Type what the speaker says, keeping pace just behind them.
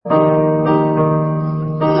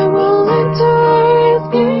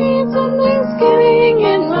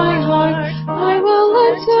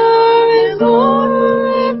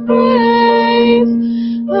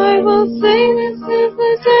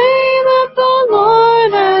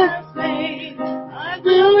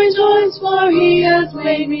has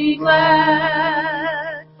made me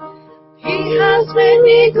glad. He has made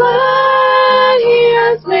me glad. He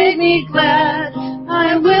has made me glad.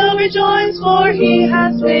 I will rejoice, for He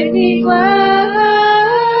has made me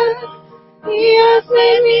glad. He has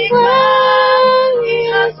made me glad. He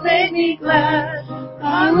has made me glad.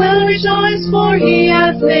 I will rejoice, for He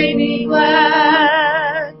has made me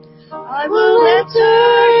glad. I will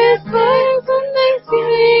enter His gates with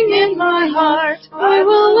thanksgiving in my heart. I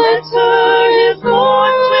will enter His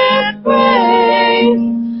courts with praise.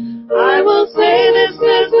 I will say, this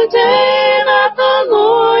is the day that the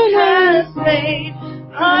Lord has made.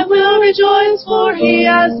 I will rejoice, for He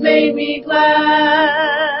has made me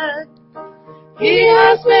glad. He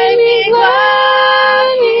has made me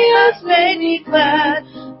glad. He has made me glad.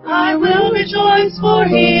 I will rejoice, for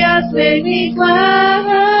He has made me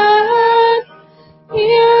glad. He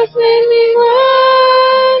has made me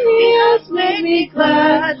glad. He has made me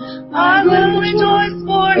glad. I will rejoice,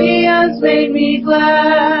 for He has made me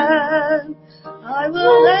glad. I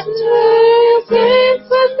will enter His gates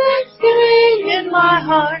with thanksgiving in my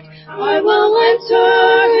heart. I will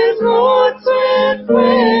enter His courts with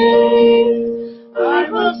praise. I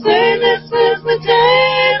will say, this is the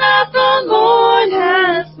day that the Lord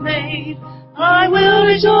has made. I will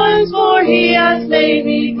rejoice, for He has made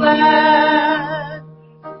me glad.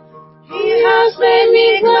 He has made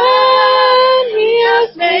me glad. He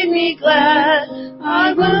has made me glad.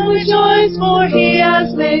 I will rejoice, for He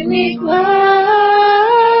has made me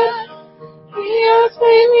glad. He has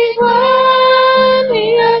made me glad.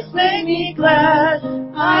 He has made me glad.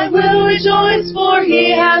 I will rejoice, for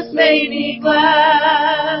He has made me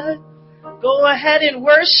glad. Go ahead and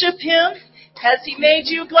worship Him. Has He made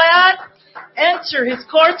you glad? Enter His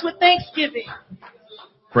courts with thanksgiving.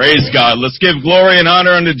 Praise God. Let's give glory and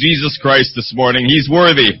honor unto Jesus Christ this morning. He's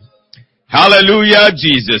worthy. Hallelujah,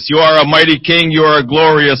 Jesus. You are a mighty King. You are a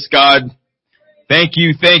glorious God. Thank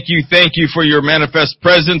you, thank you, thank you for your manifest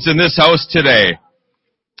presence in this house today.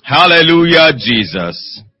 Hallelujah,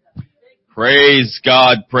 Jesus. Praise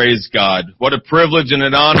God, praise God. What a privilege and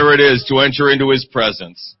an honor it is to enter into His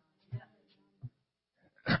presence.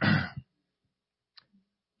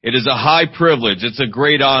 It is a high privilege. It's a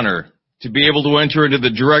great honor to be able to enter into the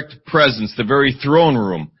direct presence, the very throne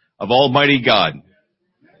room of Almighty God.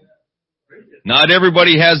 Not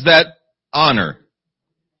everybody has that honor.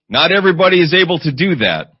 Not everybody is able to do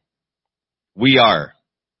that. We are.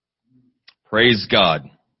 Praise God.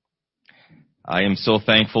 I am so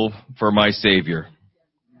thankful for my Savior.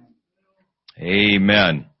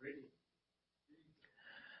 Amen.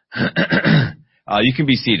 You can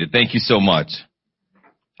be seated. Thank you so much.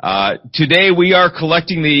 Today we are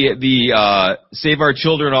collecting the Save Our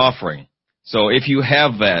Children offering. So if you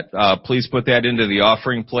have that, please put that into the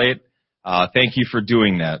offering plate. Thank you for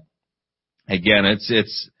doing that. Again,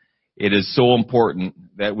 it is so important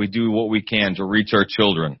that we do what we can to reach our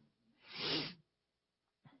children.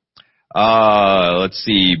 Let's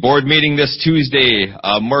see. Board meeting this Tuesday,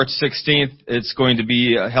 March 16th. It's going to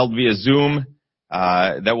be held via Zoom.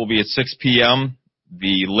 That will be at 6 p.m.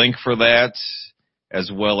 The link for that, as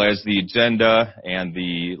well as the agenda and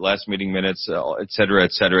the last meeting minutes, et cetera,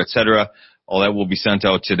 et cetera, et cetera. All that will be sent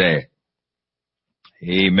out today.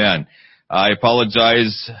 Amen. I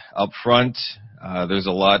apologize up front. There's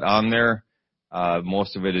a lot on there.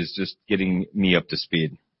 Most of it is just getting me up to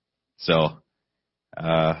speed. So,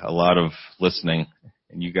 a lot of listening,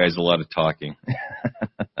 and you guys a lot of talking.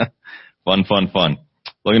 Fun, fun, fun.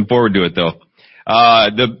 Looking forward to it, though.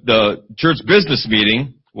 The church business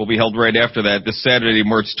meeting will be held right after that this Saturday,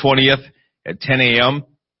 March 20th at 10 a.m.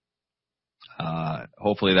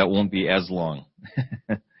 Hopefully that won't be as long.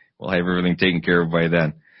 We'll have everything taken care of by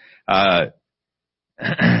then. I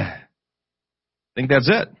think that's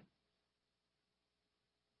it.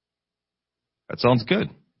 That sounds good.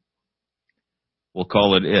 We'll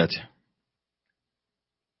call it it.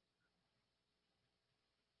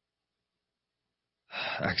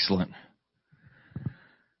 Excellent.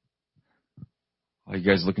 Oh, you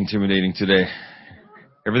guys look intimidating today.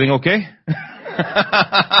 Everything okay?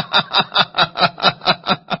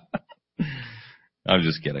 I'm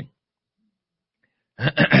just kidding.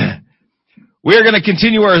 We are going to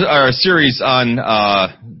continue our series on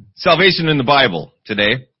salvation in the Bible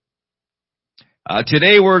today.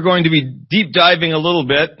 Today we're going to be deep diving a little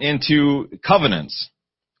bit into covenants,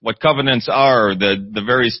 what covenants are, the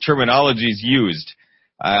various terminologies used,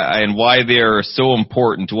 and why they are so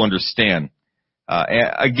important to understand.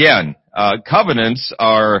 Again, covenants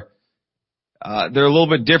are they're a little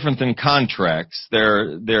bit different than contracts.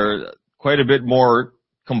 They're quite a bit more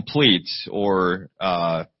complete or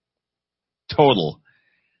total.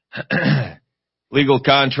 legal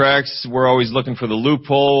contracts, we're always looking for the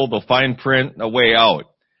loophole, the fine print, a way out.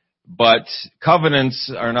 But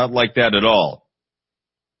covenants are not like that at all.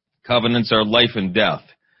 Covenants are life and death.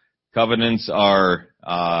 Covenants are,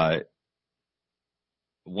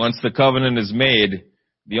 once the covenant is made,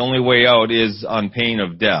 the only way out is on pain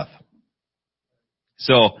of death.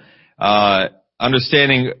 So,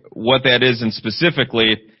 understanding what that is, and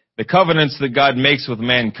specifically, the covenants that God makes with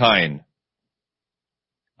mankind.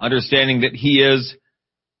 Understanding that He is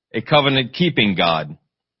a covenant-keeping God,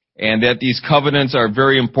 and that these covenants are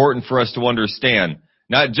very important for us to understand.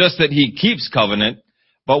 Not just that He keeps covenant,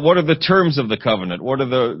 but what are the terms of the covenant? What are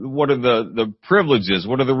the privileges?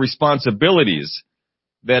 What are the responsibilities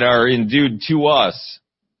that are endued to us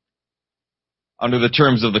under the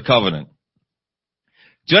terms of the covenant?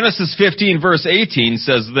 Genesis 15 verse 18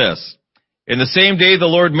 says this, "In the same day the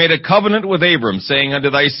Lord made a covenant with Abram, saying,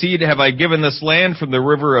 Unto thy seed have I given this land from the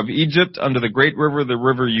river of Egypt unto the great river, the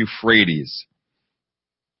river Euphrates."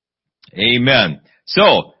 Amen.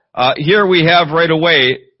 So, here we have right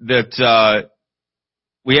away that,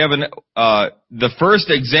 we have the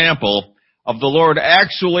first example of the Lord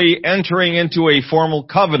actually entering into a formal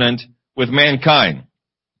covenant with mankind.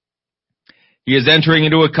 He is entering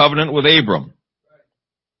into a covenant with Abram.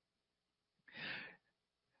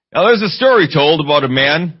 Now there's a story told about a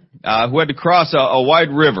man who had to cross a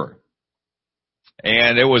wide river.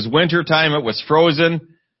 And it was winter time, it was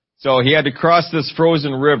frozen, so he had to cross this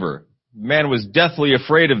frozen river. The man was deathly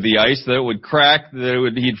afraid of the ice, that it would crack,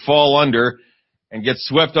 that he'd fall under and get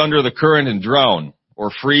swept under the current and drown,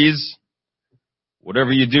 or freeze,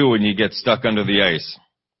 whatever you do when you get stuck under the ice.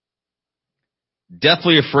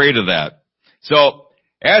 Deathly afraid of that. So,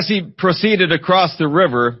 as he proceeded across the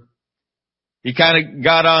river, he kind of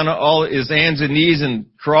got on all his hands and knees and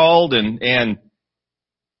crawled, and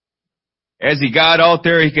as he got out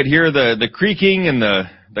there, he could hear the creaking and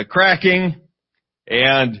the cracking,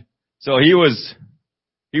 and so he was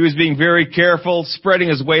being very careful, spreading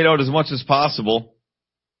his weight out as much as possible.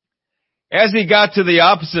 As he got to the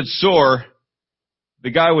opposite shore,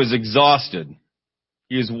 the guy was exhausted.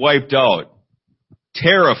 He was wiped out,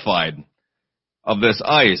 terrified of this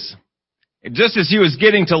ice. And just as he was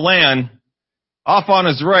getting to land, off on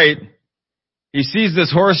his right, he sees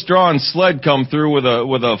this horse-drawn sled come through with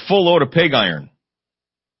a full load of pig iron.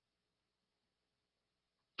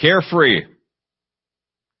 Carefree.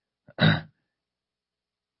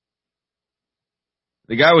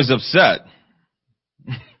 The guy was upset.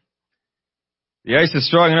 The ice is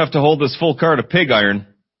strong enough to hold this full cart of pig iron.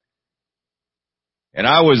 And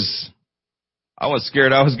I was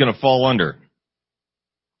scared I was going to fall under.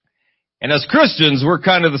 And as Christians, we're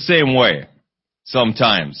kind of the same way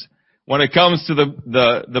sometimes when it comes to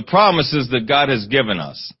the promises that God has given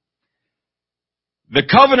us. The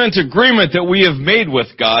covenant agreement that we have made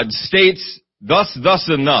with God states thus, thus,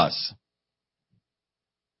 and thus.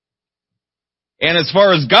 And as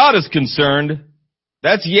far as God is concerned,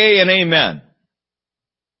 that's yea and amen.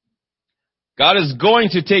 God is going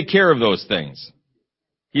to take care of those things.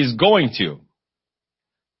 He's going to.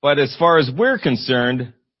 But as far as we're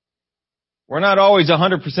concerned, we're not always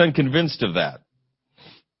 100% convinced of that.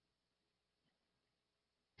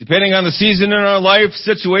 Depending on the season in our life,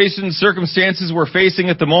 situations, circumstances we're facing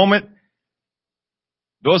at the moment,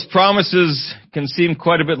 those promises can seem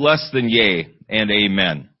quite a bit less than yea and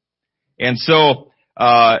amen. And so,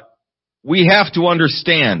 we have to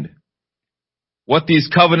understand what these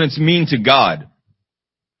covenants mean to God.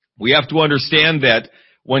 We have to understand that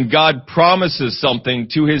when God promises something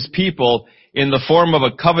to His people in the form of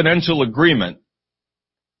a covenantal agreement,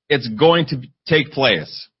 it's going to take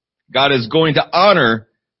place. God is going to honor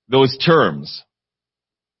those terms.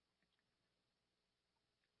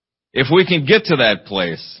 If we can get to that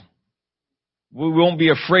place, we won't be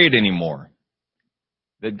afraid anymore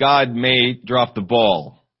that God may drop the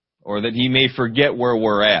ball or that He may forget where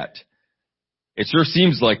we're at. It sure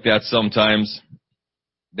seems like that sometimes,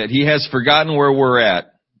 that He has forgotten where we're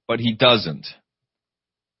at, but He doesn't.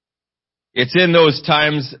 It's in those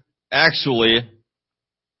times, actually,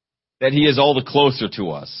 that He is all the closer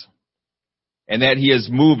to us, and that He is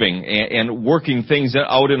moving and working things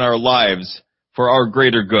out in our lives for our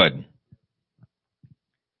greater good.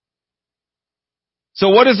 So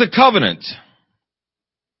what is a covenant?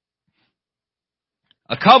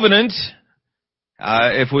 A covenant,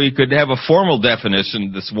 if we could have a formal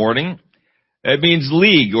definition this morning, it means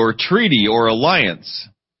league or treaty or alliance.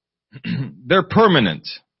 They're permanent.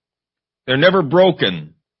 They're never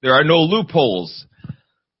broken. There are no loopholes.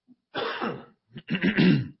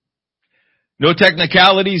 No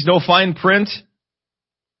technicalities, no fine print.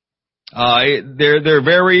 They're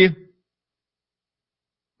very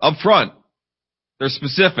up front. They're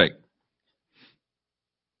specific.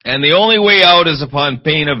 And the only way out is upon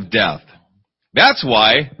pain of death. That's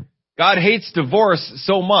why God hates divorce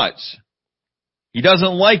so much. He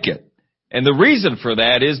doesn't like it. And the reason for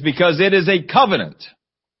that is because it is a covenant.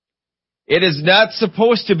 It is not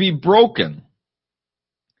supposed to be broken.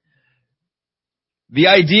 The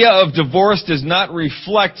idea of divorce does not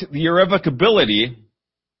reflect the irrevocability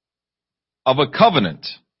of a covenant,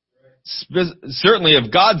 certainly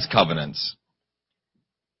of God's covenants.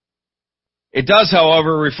 It does,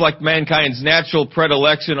 however, reflect mankind's natural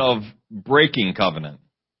predilection of breaking covenant.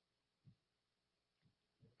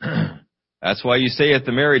 That's why you say at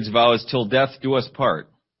the marriage vows, till death do us part.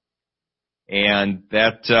 And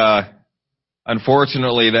that,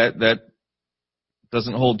 unfortunately, that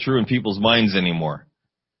doesn't hold true in people's minds anymore.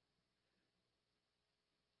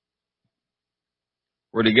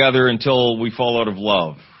 We're together until we fall out of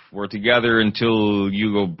love. We're together until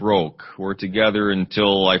you go broke. We're together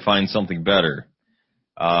until I find something better.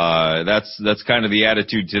 That's kind of the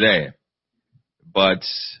attitude today. But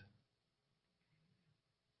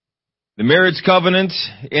the marriage covenant,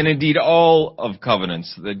 and indeed all of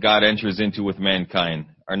covenants that God enters into with mankind,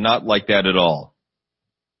 are not like that at all.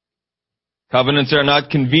 Covenants are not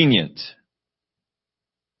convenient.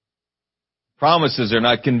 Promises are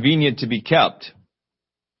not convenient to be kept.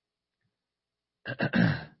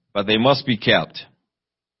 But they must be kept.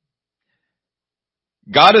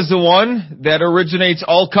 God is the one that originates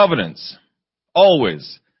all covenants.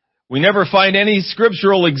 Always. We never find any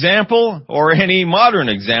scriptural example or any modern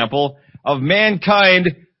example of mankind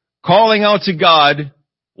calling out to God,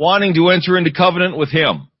 wanting to enter into covenant with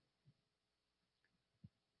Him.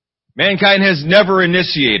 Mankind has never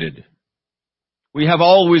initiated. We have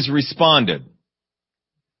always responded.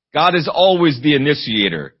 God is always the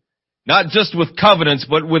initiator. Not just with covenants,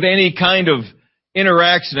 but with any kind of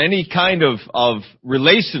interaction, any kind of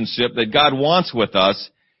relationship that God wants with us.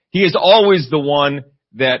 He is always the one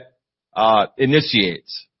that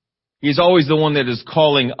initiates. He's always the one that is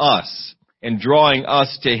calling us and drawing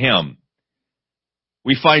us to Him.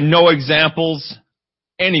 We find no examples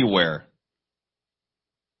anywhere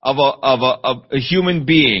of a human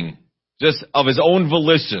being, just of his own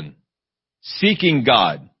volition, seeking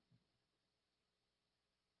God.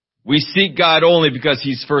 We seek God only because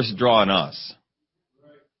He's first drawn us.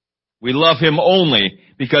 We love Him only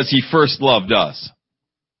because He first loved us.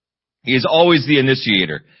 He is always the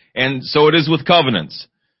initiator. And so it is with covenants.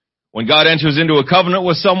 When God enters into a covenant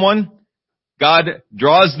with someone, God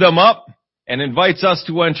draws them up and invites us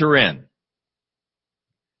to enter in.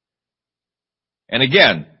 And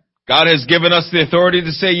again, God has given us the authority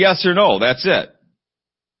to say yes or no. That's it.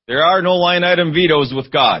 There are no line item vetoes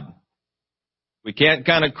with God. We can't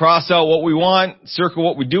kind of cross out what we want, circle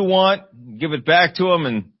what we do want, give it back to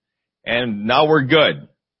Him, and now we're good.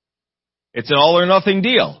 It's an all or nothing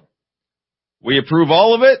deal. We approve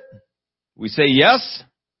all of it, we say yes,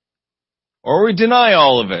 or we deny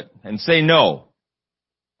all of it and say no.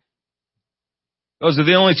 Those are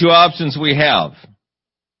the only two options we have.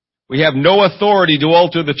 We have no authority to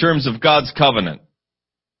alter the terms of God's covenant.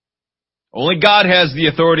 Only God has the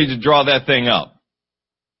authority to draw that thing up.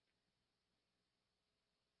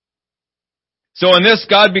 So in this,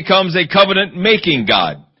 God becomes a covenant-making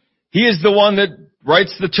God. He is the one that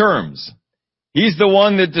writes the terms. He's the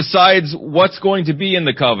one that decides what's going to be in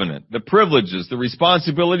the covenant, the privileges, the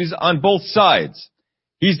responsibilities on both sides.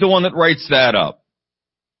 He's the one that writes that up.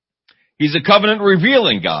 He's a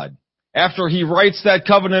covenant-revealing God. After He writes that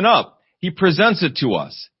covenant up, He presents it to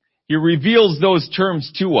us. He reveals those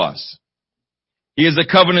terms to us. He is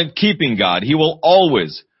a covenant-keeping God. He will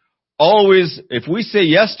always, if we say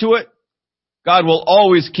yes to it, God will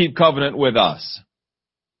always keep covenant with us.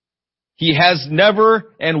 He has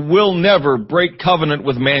never and will never break covenant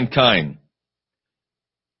with mankind.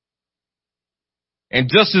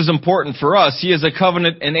 And just as important for us, He is a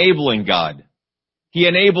covenant enabling God. He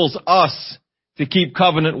enables us to keep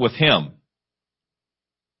covenant with Him.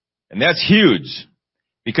 And that's huge,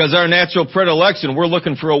 because our natural predilection, we're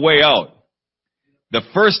looking for a way out. The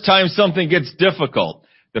first time something gets difficult,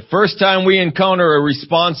 the first time we encounter a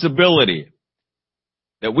responsibility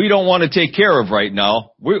that we don't want to take care of right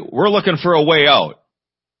now, we're looking for a way out.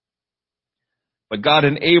 But God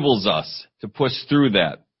enables us to push through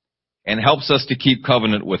that and helps us to keep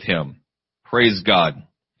covenant with Him. Praise God.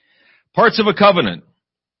 Parts of a covenant.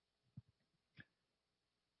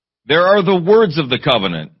 There are the words of the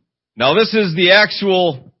covenant. Now this is the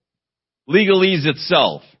actual legalese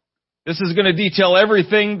itself. This is going to detail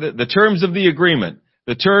everything, the terms of the agreement,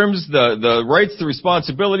 the terms, the rights, the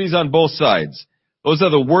responsibilities on both sides. Those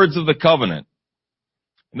are the words of the covenant.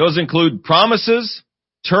 And those include promises,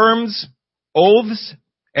 terms, oaths,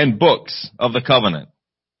 and books of the covenant.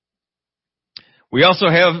 We also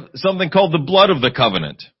have something called the blood of the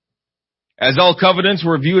covenant. As all covenants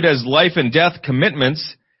were viewed as life and death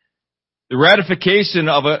commitments, the ratification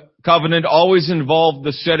of a covenant always involved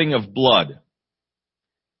the shedding of blood.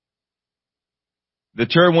 The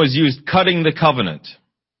term was used, cutting the covenant.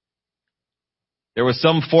 There was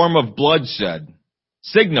some form of bloodshed,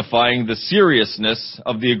 signifying the seriousness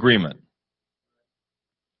of the agreement.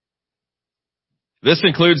 This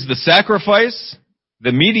includes the sacrifice,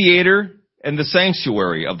 the mediator, and the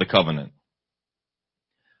sanctuary of the covenant.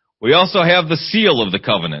 We also have the seal of the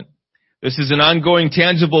covenant. This is an ongoing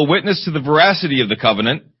tangible witness to the veracity of the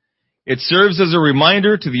covenant. It serves as a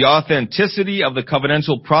reminder to the authenticity of the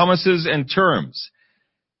covenantal promises and terms.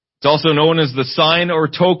 It's also known as the sign or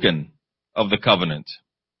token of the covenant.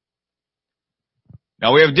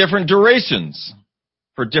 Now we have different durations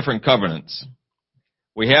for different covenants.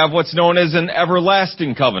 We have what's known as an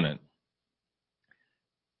everlasting covenant.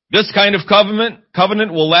 This kind of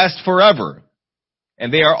covenant will last forever,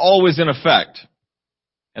 and they are always in effect.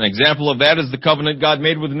 An example of that is the covenant God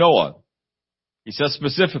made with Noah. He says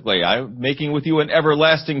specifically, I'm making with you an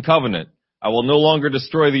everlasting covenant. I will no longer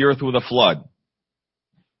destroy the earth with a flood.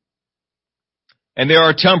 And there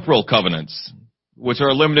are temporal covenants, which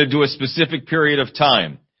are limited to a specific period of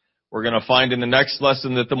time. We're going to find in the next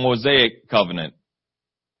lesson that the Mosaic covenant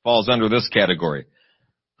falls under this category.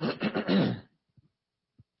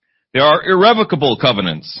 There are irrevocable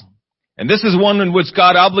covenants. And this is one in which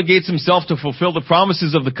God obligates himself to fulfill the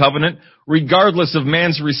promises of the covenant regardless of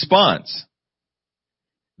man's response.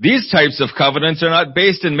 These types of covenants are not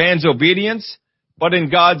based in man's obedience, but in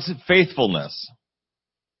God's faithfulness.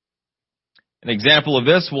 An example of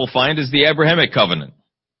this we'll find is the Abrahamic covenant.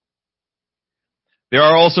 There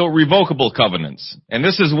are also revocable covenants, and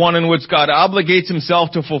this is one in which God obligates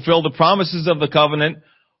himself to fulfill the promises of the covenant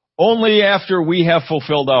only after we have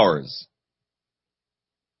fulfilled ours.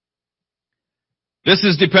 This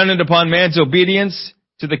is dependent upon man's obedience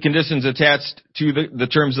to the conditions attached to the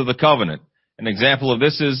terms of the covenant. An example of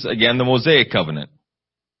this is, again, the Mosaic covenant.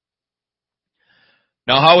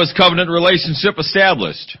 Now, how is covenant relationship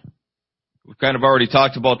established? We've kind of already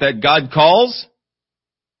talked about that. God calls,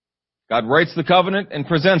 God writes the covenant and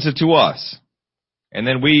presents it to us. And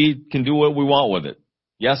then we can do what we want with it.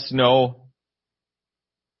 Yes, no,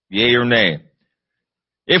 yea or nay.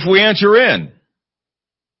 If we enter in,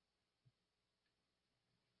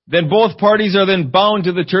 then both parties are then bound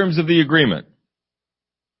to the terms of the agreement.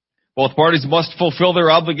 Both parties must fulfill their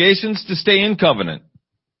obligations to stay in covenant.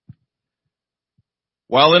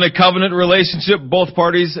 While in a covenant relationship, both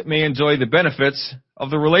parties may enjoy the benefits of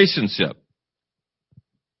the relationship.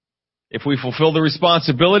 If we fulfill the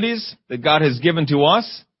responsibilities that God has given to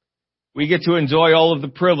us, we get to enjoy all of the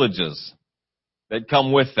privileges that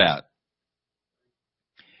come with that.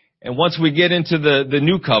 And once we get into the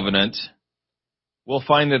new covenant, we'll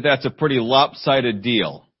find that that's a pretty lopsided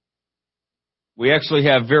deal. We actually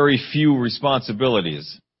have very few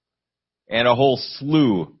responsibilities and a whole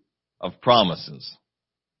slew of promises.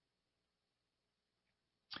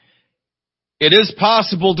 It is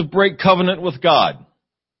possible to break covenant with God.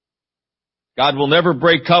 God will never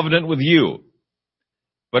break covenant with you.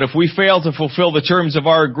 But if we fail to fulfill the terms of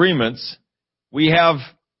our agreements, we have,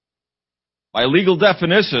 by legal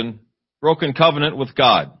definition, broken covenant with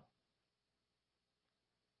God.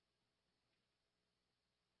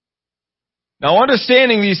 Now,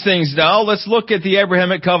 understanding these things now, let's look at the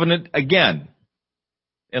Abrahamic covenant again,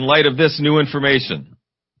 in light of this new information.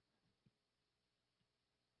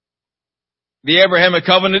 The Abrahamic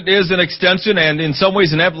covenant is an extension and in some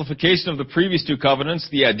ways an amplification of the previous two covenants,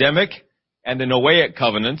 the Adamic and the Noahic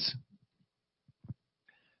covenants.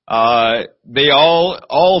 They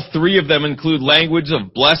all three of them include language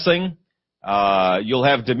of blessing. You'll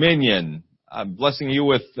have dominion. I'm blessing you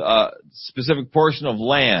with a specific portion of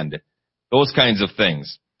land. Those kinds of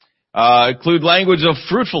things. Include language of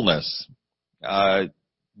fruitfulness.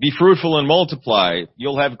 Be fruitful and multiply.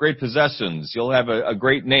 You'll have great possessions. You'll have a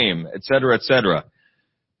great name, etc., etc.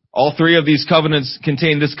 All three of these covenants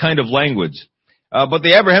contain this kind of language. But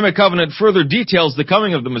the Abrahamic covenant further details the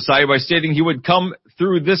coming of the Messiah by stating he would come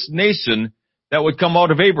through this nation that would come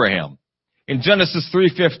out of Abraham. In Genesis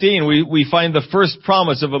 3:15, we find the first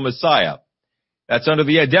promise of a Messiah. That's under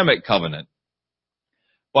the Adamic covenant.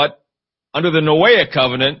 But under the Noahic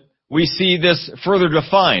covenant, we see this further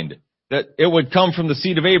defined, that it would come from the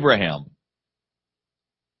seed of Abraham.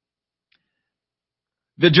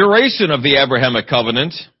 The duration of the Abrahamic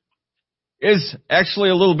covenant is actually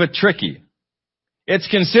a little bit tricky. It's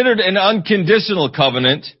considered an unconditional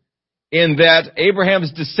covenant in that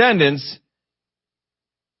Abraham's descendants,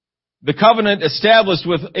 the covenant established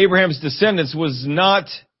with Abraham's descendants was not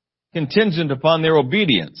contingent upon their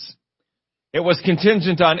obedience. It was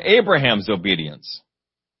contingent on Abraham's obedience.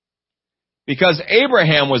 Because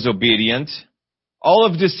Abraham was obedient, all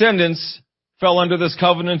of descendants fell under this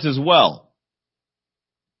covenant as well.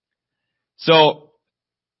 So,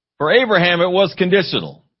 for Abraham it was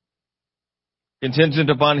conditional, contingent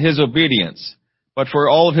upon his obedience. But for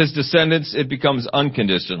all of his descendants, it becomes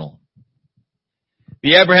unconditional.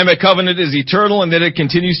 The Abrahamic covenant is eternal and that it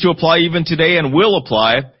continues to apply even today and will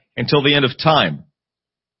apply until the end of time.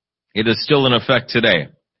 It is still in effect today.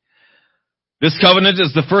 This covenant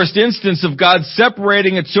is the first instance of God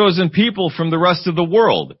separating a chosen people from the rest of the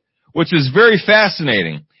world, which is very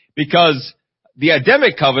fascinating because the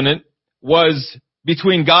Adamic covenant was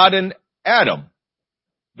between God and Adam,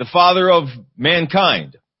 the father of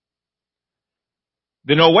mankind.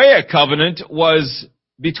 The Noahic covenant was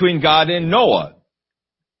between God and Noah,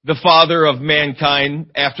 the father of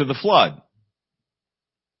mankind after the flood.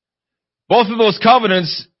 Both of those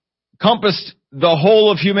covenants encompassed the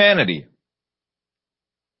whole of humanity.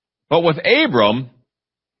 But with Abram,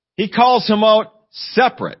 he calls him out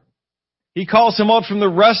separate. He calls him out from the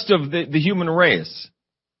rest of the human race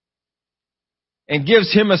and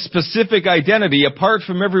gives him a specific identity apart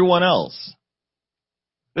from everyone else.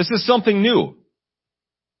 This is something new.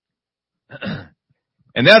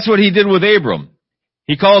 And that's what he did with Abram.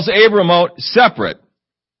 He calls Abram out separate.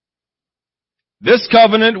 This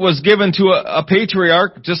covenant was given to a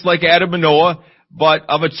patriarch, just like Adam and Noah, but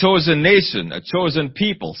of a chosen nation, a chosen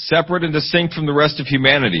people, separate and distinct from the rest of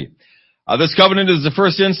humanity. This covenant is the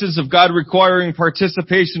first instance of God requiring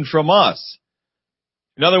participation from us.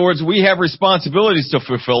 In other words, we have responsibilities to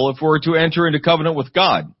fulfill if we're to enter into covenant with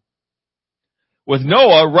God. With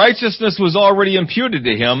Noah, righteousness was already imputed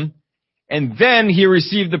to him, and then he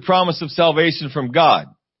received the promise of salvation from God.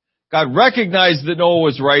 God recognized that Noah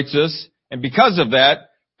was righteous, and because of that,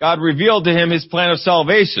 God revealed to him his plan of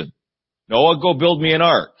salvation. Noah, go build me an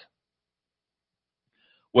ark.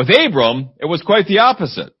 With Abram, it was quite the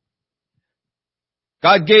opposite.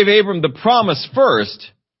 God gave Abram the promise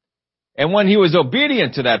first, and when he was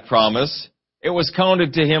obedient to that promise, it was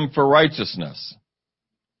counted to him for righteousness.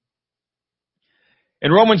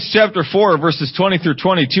 In Romans chapter 4, verses 20 through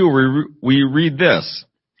 22, we read this.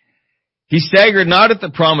 He staggered not at the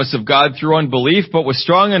promise of God through unbelief, but was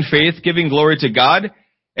strong in faith, giving glory to God,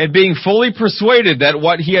 and being fully persuaded that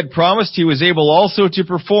what he had promised he was able also to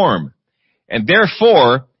perform. And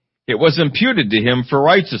therefore, it was imputed to him for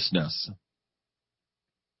righteousness.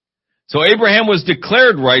 So Abraham was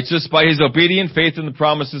declared righteous by his obedient faith in the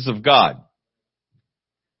promises of God.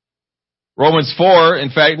 Romans 4, in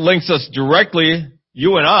fact, links us directly,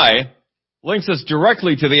 you and I, links us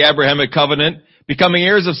directly to the Abrahamic covenant, becoming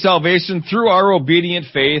heirs of salvation through our obedient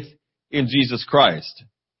faith in Jesus Christ.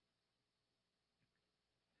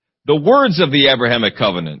 The words of the Abrahamic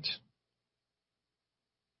covenant.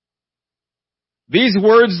 These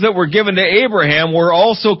words that were given to Abraham were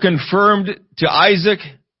also confirmed to Isaac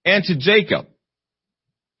and to Jacob.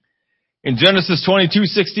 In Genesis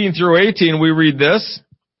 22:16 through 18, we read this.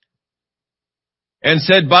 And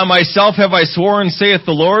said, By myself have I sworn, saith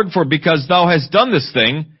the Lord, for because thou hast done this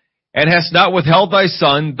thing, and hast not withheld thy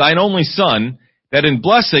son, thine only son, that in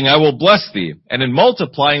blessing I will bless thee, and in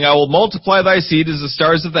multiplying I will multiply thy seed as the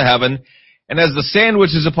stars of the heaven, and as the sand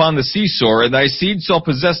which is upon the seashore, and thy seed shall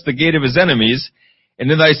possess the gate of his enemies,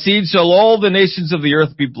 and in thy seed shall all the nations of the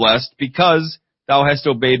earth be blessed, because thou hast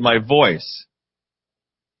obeyed my voice.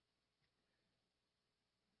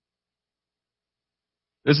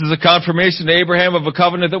 This is a confirmation to Abraham of a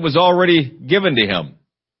covenant that was already given to him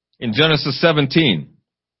in Genesis 17.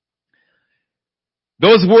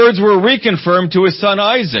 Those words were reconfirmed to his son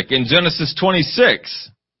Isaac in Genesis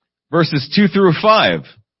 26, verses 2 through 5.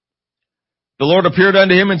 The Lord appeared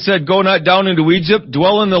unto him and said, Go not down into Egypt,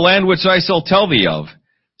 dwell in the land which I shall tell thee of.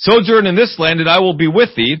 Sojourn in this land, and I will be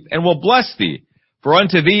with thee, and will bless thee. For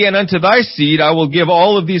unto thee and unto thy seed I will give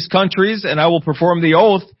all of these countries, and I will perform the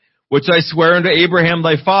oath which I swear unto Abraham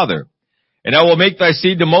thy father. And I will make thy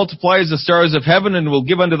seed to multiply as the stars of heaven, and will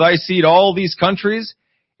give unto thy seed all these countries,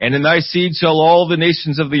 and in thy seed shall all the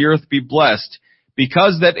nations of the earth be blessed,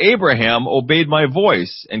 because that Abraham obeyed my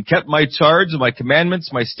voice, and kept my charge, my commandments,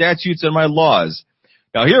 my statutes, and my laws.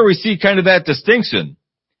 Now here we see kind of that distinction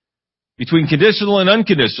between conditional and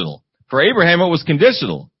unconditional. For Abraham it was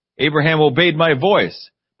conditional. Abraham obeyed my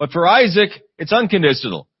voice. But for Isaac, it's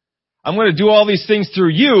unconditional. I'm going to do all these things through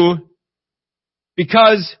you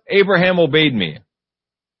because Abraham obeyed me.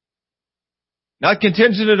 Not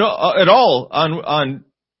contingent at all on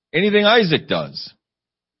anything Isaac does.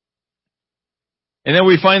 And then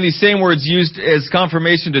we find these same words used as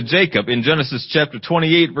confirmation to Jacob in Genesis chapter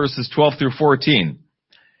 28, verses 12 through 14.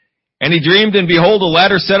 And he dreamed, and behold, a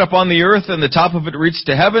ladder set up on the earth, and the top of it reached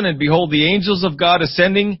to heaven, and behold, the angels of God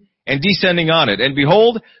ascending and descending on it. And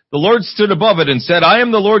behold, the Lord stood above it and said, I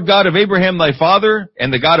am the Lord God of Abraham thy father,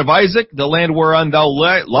 and the God of Isaac, the land whereon thou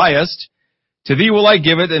liest. To thee will I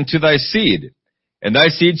give it, and to thy seed. And thy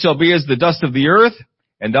seed shall be as the dust of the earth,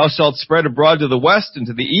 and thou shalt spread abroad to the west, and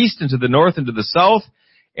to the east, and to the north, and to the south.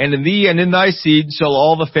 And in thee and in thy seed shall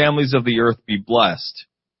all the families of the earth be blessed.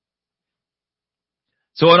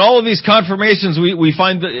 So in all of these confirmations, we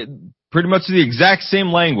find pretty much the exact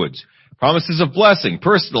same language. Promises of blessing,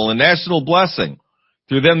 personal and national blessing.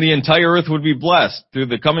 Through them the entire earth would be blessed, through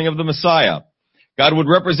the coming of the Messiah. God would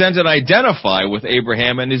represent and identify with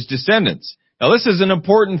Abraham and his descendants. Now this is an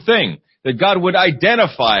important thing, that God would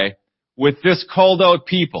identify with this called out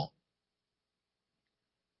people.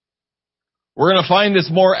 We're going to find this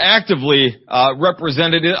more actively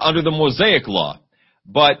represented under the Mosaic law.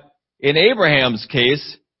 But in Abraham's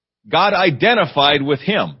case, God identified with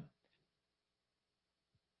him.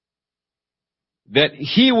 That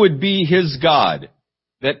he would be his God.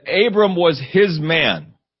 That Abram was his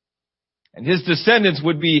man. And his descendants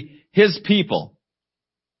would be his people.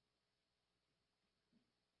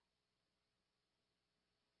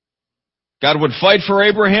 God would fight for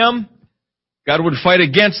Abraham. God would fight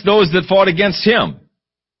against those that fought against him.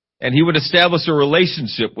 And he would establish a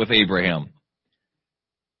relationship with Abraham.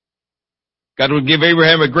 God would give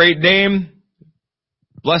Abraham a great name.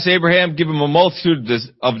 Bless Abraham, give him a multitude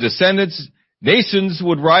of descendants. Nations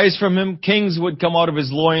would rise from him. Kings would come out of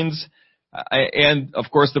his loins. And, of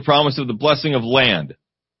course, the promise of the blessing of land.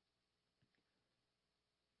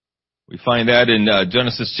 We find that in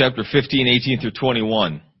Genesis chapter 15, 18 through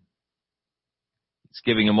 21. It's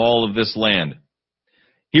giving him all of this land.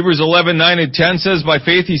 Hebrews 11, 9 and 10 says, By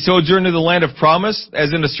faith he sojourned in the land of promise,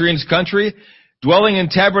 as in a strange country, dwelling in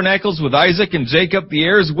tabernacles with Isaac and Jacob, the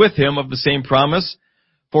heirs with him of the same promise.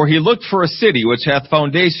 For he looked for a city which hath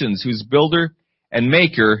foundations, whose builder and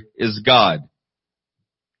maker is God.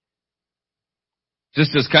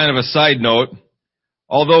 Just as kind of a side note,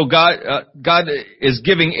 although God is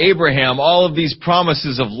giving Abraham all of these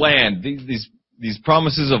promises of land, these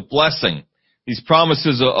promises of blessing, these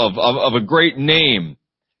promises of a great name,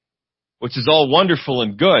 which is all wonderful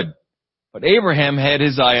and good, but Abraham had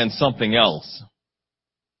his eye on something else.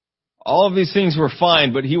 All of these things were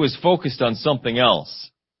fine, but he was focused on something else.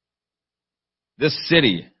 This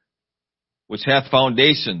city, which hath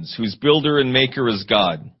foundations, whose builder and maker is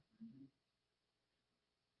God.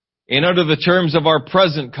 And under the terms of our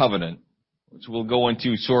present covenant, which we'll go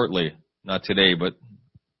into shortly, not today, but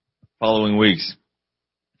following weeks,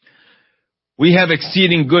 we have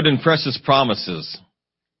exceeding good and precious promises.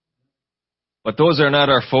 But those are not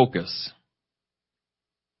our focus.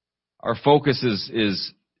 Our focus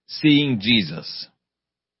is seeing Jesus,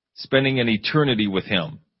 spending an eternity with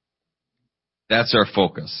him. That's our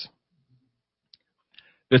focus.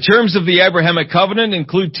 The terms of the Abrahamic covenant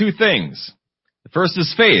include two things. The first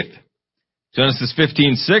is faith. Genesis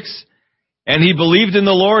 15:6, and he believed in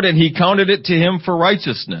the Lord, and he counted it to him for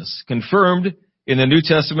righteousness, confirmed in the New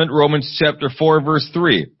Testament, Romans chapter 4, verse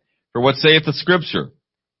 3. For what saith the Scripture?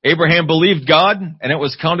 Abraham believed God, and it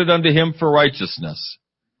was counted unto him for righteousness.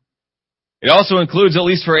 It also includes, at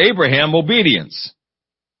least for Abraham, obedience.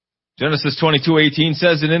 Genesis 22:18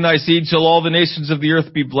 says, and in thy seed shall all the nations of the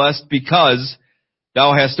earth be blessed, because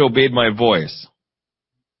thou hast obeyed my voice.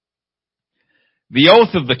 The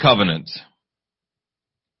oath of the covenant.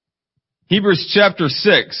 Hebrews chapter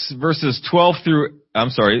 6, verses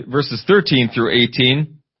 13 through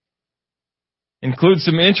 18 includes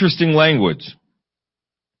some interesting language.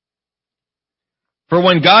 For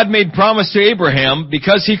when God made promise to Abraham,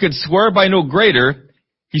 because he could swear by no greater,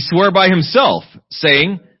 he swore by himself,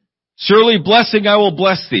 saying, surely blessing I will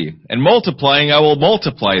bless thee, and multiplying I will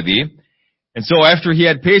multiply thee. And so after he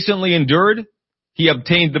had patiently endured, he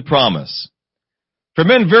obtained the promise. For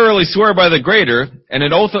men verily swear by the greater, and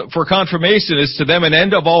an oath for confirmation is to them an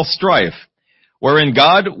end of all strife, wherein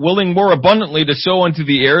God, willing more abundantly to show unto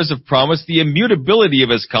the heirs of promise the immutability of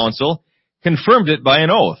his counsel, confirmed it by an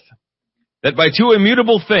oath, that by two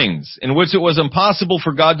immutable things, in which it was impossible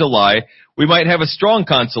for God to lie, we might have a strong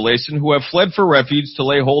consolation who have fled for refuge to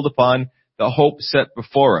lay hold upon the hope set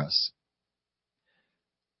before us.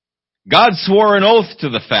 God swore an oath to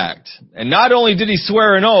the fact. And not only did he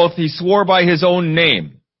swear an oath, he swore by his own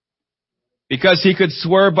name. Because he could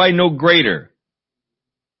swear by no greater.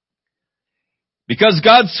 Because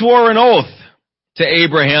God swore an oath, to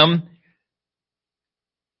Abraham,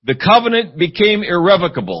 the covenant became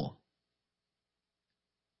irrevocable.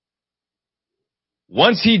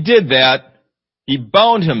 Once he did that, he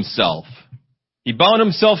bound himself. He bound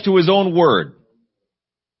himself to his own word.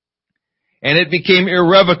 And it became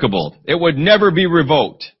irrevocable. It would never be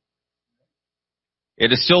revoked.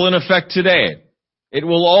 It is still in effect today. It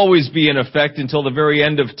will always be in effect until the very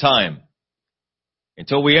end of time.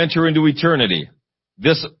 Until we enter into eternity.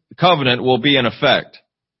 This covenant will be in effect.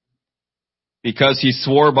 Because he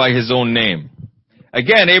swore by his own name.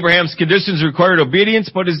 Again, Abraham's conditions required obedience,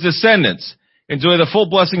 but his descendants enjoy the full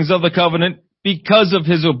blessings of the covenant because of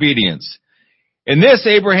his obedience. In this,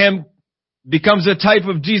 Abraham becomes a type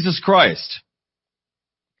of Jesus Christ.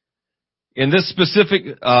 In this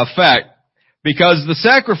specific fact, because the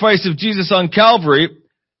sacrifice of Jesus on Calvary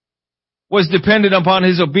was dependent upon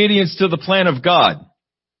his obedience to the plan of God.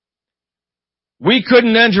 We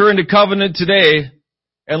couldn't enter into covenant today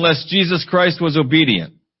unless Jesus Christ was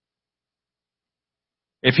obedient.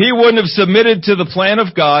 If he wouldn't have submitted to the plan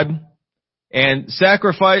of God and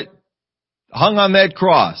sacrificed, hung on that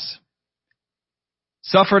cross,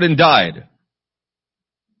 suffered and died,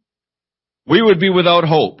 we would be without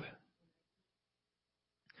hope.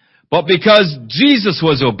 But because Jesus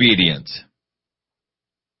was obedient,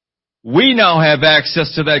 we now have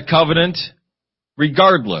access to that covenant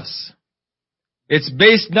regardless. It's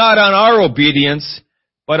based not on our obedience,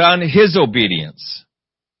 but on his obedience.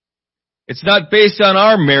 It's not based on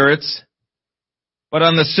our merits, but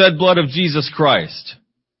on the shed blood of Jesus Christ.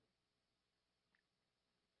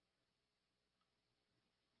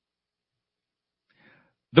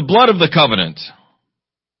 The blood of the covenant.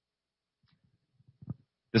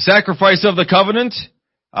 The sacrifice of the covenant,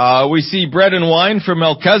 we see bread and wine from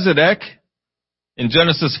Melchizedek in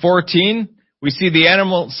Genesis 14. We see the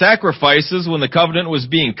animal sacrifices when the covenant was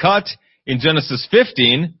being cut in Genesis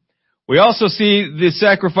 15. We also see the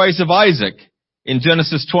sacrifice of Isaac in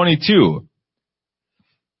Genesis 22.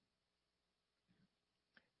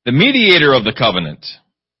 The mediator of the covenant.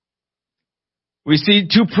 We see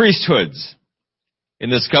two priesthoods in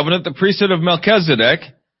this covenant. The priesthood of Melchizedek,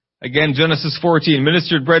 again, Genesis 14,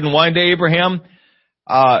 ministered bread and wine to Abraham.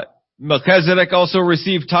 Melchizedek also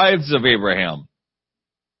received tithes of Abraham.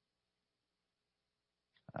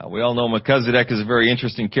 We all know Melchizedek is a very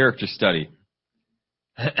interesting character study.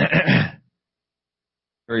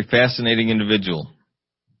 Very fascinating individual.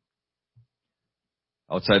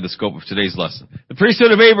 Outside the scope of today's lesson. The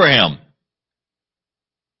priesthood of Abraham.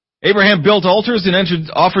 Abraham built altars and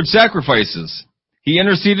offered sacrifices. He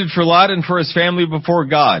interceded for Lot and for his family before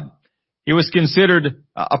God. He was considered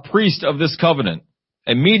a priest of this covenant,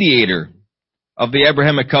 a mediator of the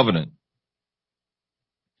Abrahamic covenant.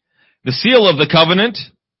 The seal of the covenant,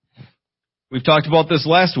 we've talked about this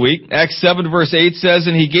last week. Acts 7 verse 8 says,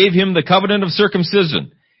 and he gave him the covenant of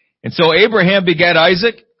circumcision. And so Abraham begat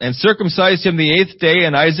Isaac and circumcised him the 8th day,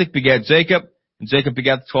 and Isaac begat Jacob, and Jacob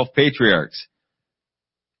begat the 12 patriarchs.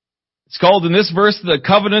 It's called in this verse the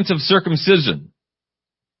covenant of circumcision.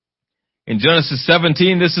 In Genesis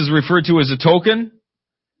 17, this is referred to as a token.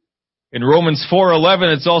 In Romans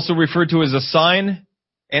 4:11, it's also referred to as a sign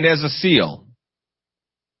and as a seal.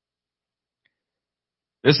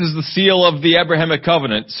 This is the seal of the Abrahamic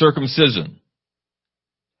covenant, circumcision.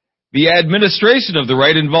 The administration of the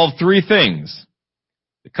rite involved three things.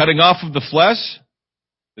 The cutting off of the flesh,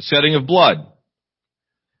 the shedding of blood.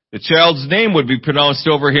 The child's name would be pronounced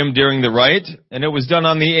over him during the rite, and it was done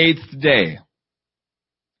on the 8th day.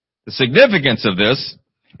 The significance of this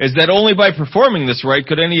is that only by performing this rite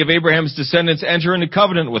could any of Abraham's descendants enter into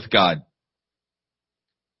covenant with God.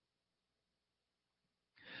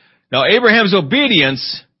 Now, Abraham's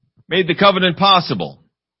obedience made the covenant possible.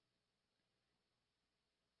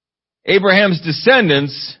 Abraham's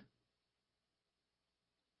descendants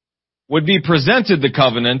would be presented the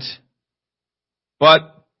covenant, but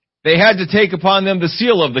they had to take upon them the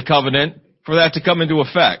seal of the covenant for that to come into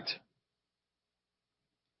effect.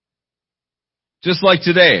 Just like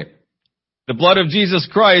today, the blood of Jesus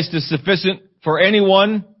Christ is sufficient for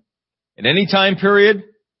anyone, in any time period,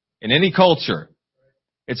 in any culture.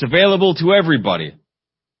 It's available to everybody.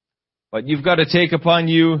 But you've got to take upon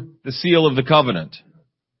you the seal of the covenant.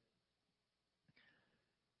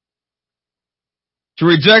 To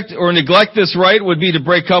reject or neglect this right would be to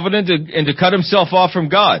break covenant and to cut himself off from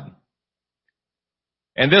God.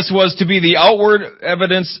 And this was to be the outward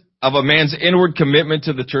evidence of a man's inward commitment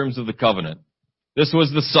to the terms of the covenant. This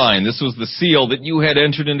was the sign, this was the seal that you had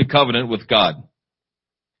entered into covenant with God.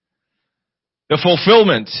 The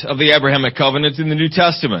fulfillment of the Abrahamic covenant in the New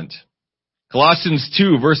Testament. Colossians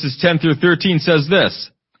 2 verses 10 through 13 says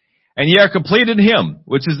this, And ye are complete in him,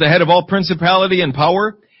 which is the head of all principality and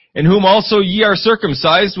power, in whom also ye are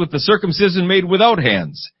circumcised with the circumcision made without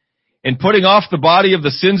hands, in putting off the body of the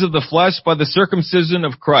sins of the flesh by the circumcision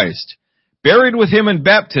of Christ, buried with him in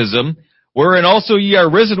baptism, wherein also ye are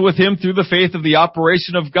risen with him through the faith of the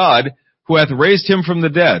operation of God, who hath raised him from the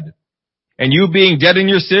dead. And you being dead in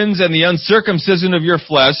your sins and the uncircumcision of your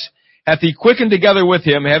flesh, hath he quickened together with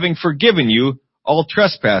him, having forgiven you all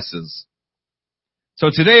trespasses. So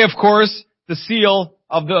today, of course, the seal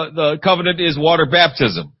of the covenant is water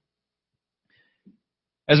baptism.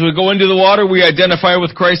 As we go into the water, we identify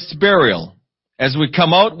with Christ's burial. As we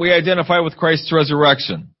come out, we identify with Christ's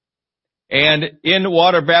resurrection. And in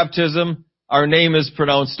water baptism, our name is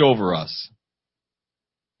pronounced over us.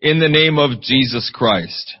 In the name of Jesus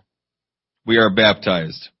Christ, we are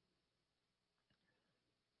baptized.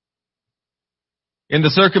 In the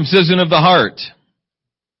circumcision of the heart,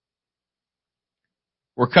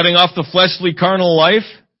 we're cutting off the fleshly carnal life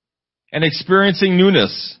and experiencing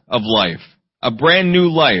newness of life, a brand new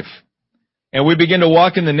life. And we begin to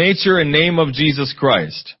walk in the nature and name of Jesus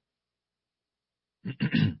Christ.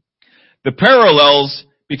 The parallels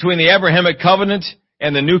between the Abrahamic covenant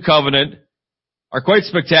and the new covenant are quite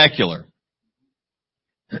spectacular.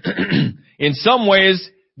 In some ways,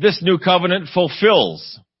 this new covenant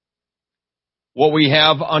fulfills what we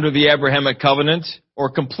have under the Abrahamic covenant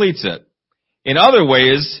or completes it. In other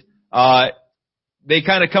ways, they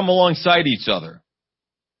kind of come alongside each other.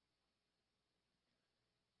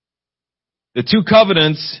 The two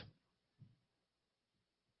covenants,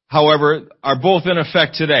 however, are both in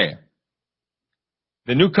effect today.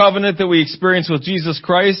 The new covenant that we experience with Jesus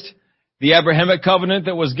Christ, the Abrahamic covenant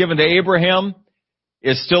that was given to Abraham,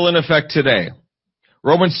 is still in effect today.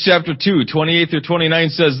 Romans chapter 2, 28 through 29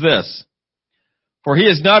 says this, For he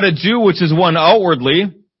is not a Jew which is one outwardly,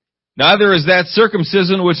 neither is that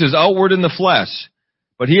circumcision which is outward in the flesh,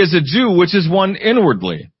 but he is a Jew which is one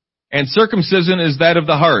inwardly. And circumcision is that of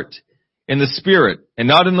the heart, in the spirit, and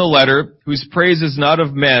not in the letter, whose praise is not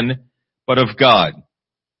of men, but of God.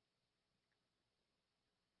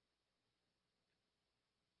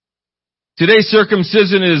 Today's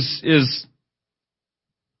circumcision is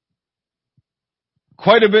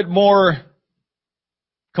quite a bit more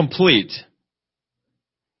complete.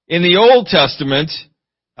 In the Old Testament,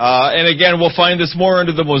 and again, we'll find this more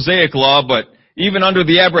under the Mosaic Law, but even under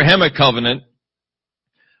the Abrahamic covenant,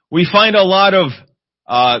 we find a lot of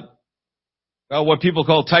what people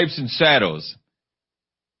call types and shadows.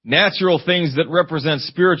 Natural things that represent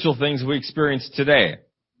spiritual things we experience today.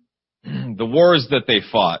 The wars that they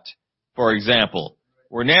fought, for example,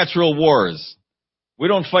 were natural wars. We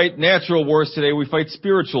don't fight natural wars today, we fight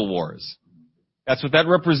spiritual wars. That's what that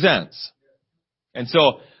represents. And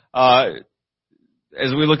so,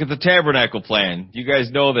 as we look at the tabernacle plan, you guys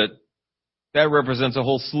know that that represents a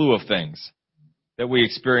whole slew of things that we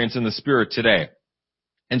experience in the spirit today.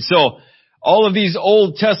 And so, all of these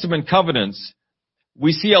Old Testament covenants,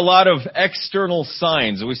 we see a lot of external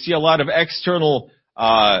signs. We see a lot of external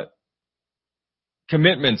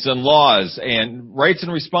commitments and laws and rights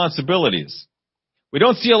and responsibilities. We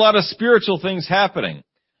don't see a lot of spiritual things happening.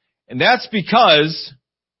 And that's because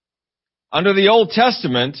under the Old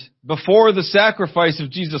Testament, before the sacrifice of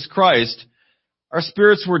Jesus Christ, our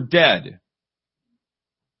spirits were dead.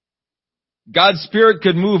 God's Spirit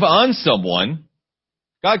could move on someone.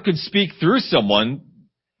 God could speak through someone.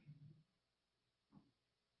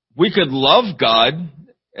 We could love God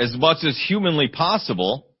as much as humanly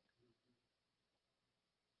possible,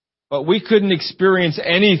 but we couldn't experience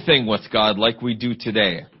anything with God like we do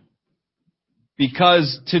today.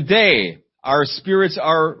 Because today, our spirits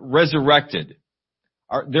are resurrected.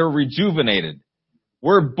 They're rejuvenated.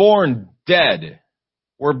 We're born dead.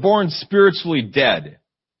 We're born spiritually dead.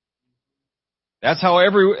 That's how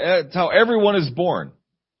everyone is born.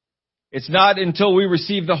 It's not until we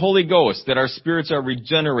receive the Holy Ghost that our spirits are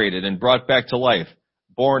regenerated and brought back to life,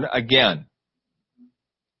 born again.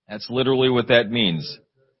 That's literally what that means.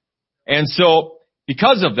 And so,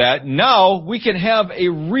 because of that, now we can have a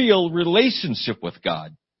real relationship with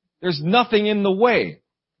God. There's nothing in the way.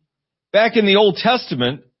 Back in the Old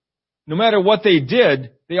Testament, no matter what they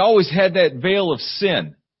did, they always had that veil of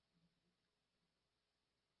sin.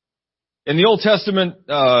 In the Old Testament,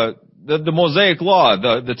 the Mosaic Law,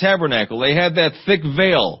 the tabernacle, they had that thick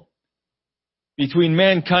veil between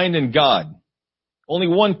mankind and God. Only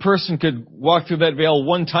one person could walk through that veil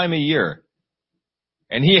one time a year.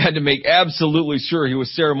 And he had to make absolutely sure he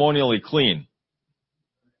was ceremonially clean,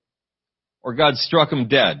 or God struck him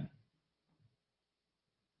dead.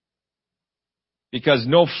 Because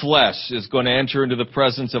no flesh is going to enter into the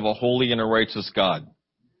presence of a holy and a righteous God.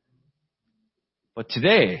 But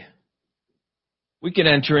today, we can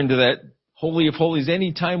enter into that Holy of Holies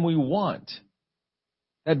anytime we want.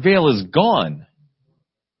 That veil is gone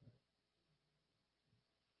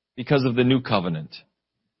because of the new covenant.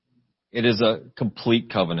 It is a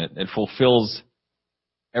complete covenant. It fulfills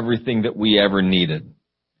everything that we ever needed.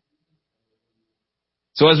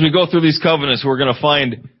 So as we go through these covenants, we're going to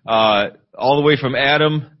find all the way from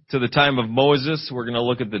Adam to the time of Moses. We're going to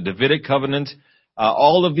look at the Davidic covenant.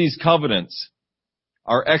 All of these covenants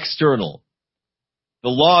are external. The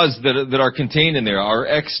laws that are contained in there are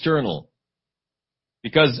external.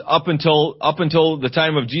 Because up until the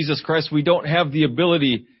time of Jesus Christ, we don't have the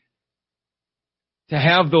ability to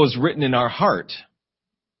have those written in our heart.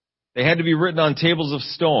 They had to be written on tables of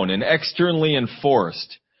stone and externally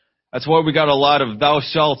enforced. That's why we got a lot of thou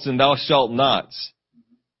shalts and thou shalt nots.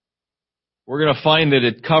 We're going to find that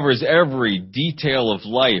it covers every detail of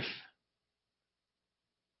life.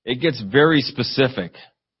 It gets very specific.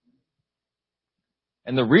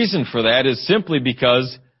 And the reason for that is simply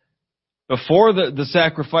because before the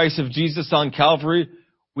sacrifice of Jesus on Calvary,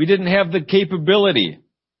 we didn't have the capability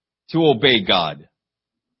to obey God.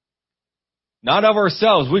 Not of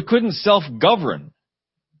ourselves. We couldn't self-govern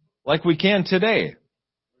like we can today.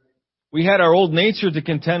 We had our old nature to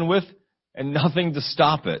contend with and nothing to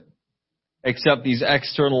stop it except these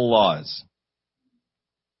external laws.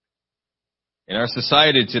 In our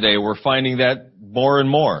society today, we're finding that more and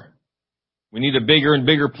more. We need a bigger and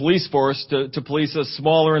bigger police force to police a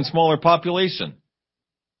smaller and smaller population.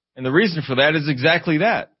 And the reason for that is exactly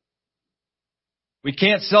that. We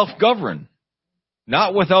can't self-govern.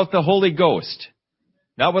 Not without the Holy Ghost.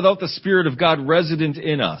 Not without the Spirit of God resident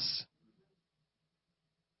in us.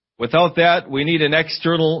 Without that, we need an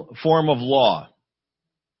external form of law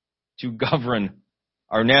to govern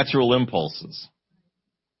our natural impulses.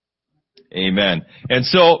 Amen. And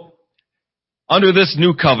so, under this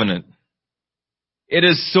new covenant, it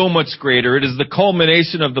is so much greater. It is the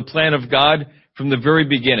culmination of the plan of God from the very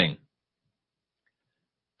beginning.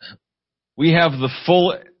 We have the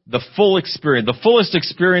full experience, the fullest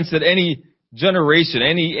experience that any generation,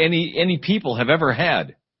 any people have ever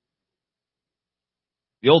had.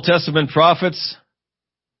 The Old Testament prophets,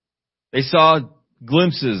 they saw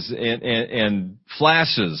glimpses and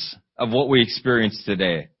flashes of what we experience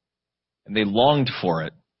today. And they longed for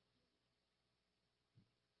it.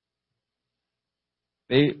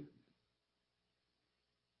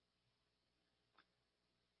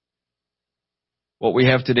 What we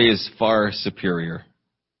have today is far superior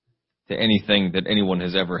to anything that anyone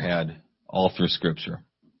has ever had all through Scripture.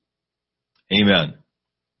 Amen.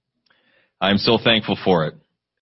 I'm so thankful for it.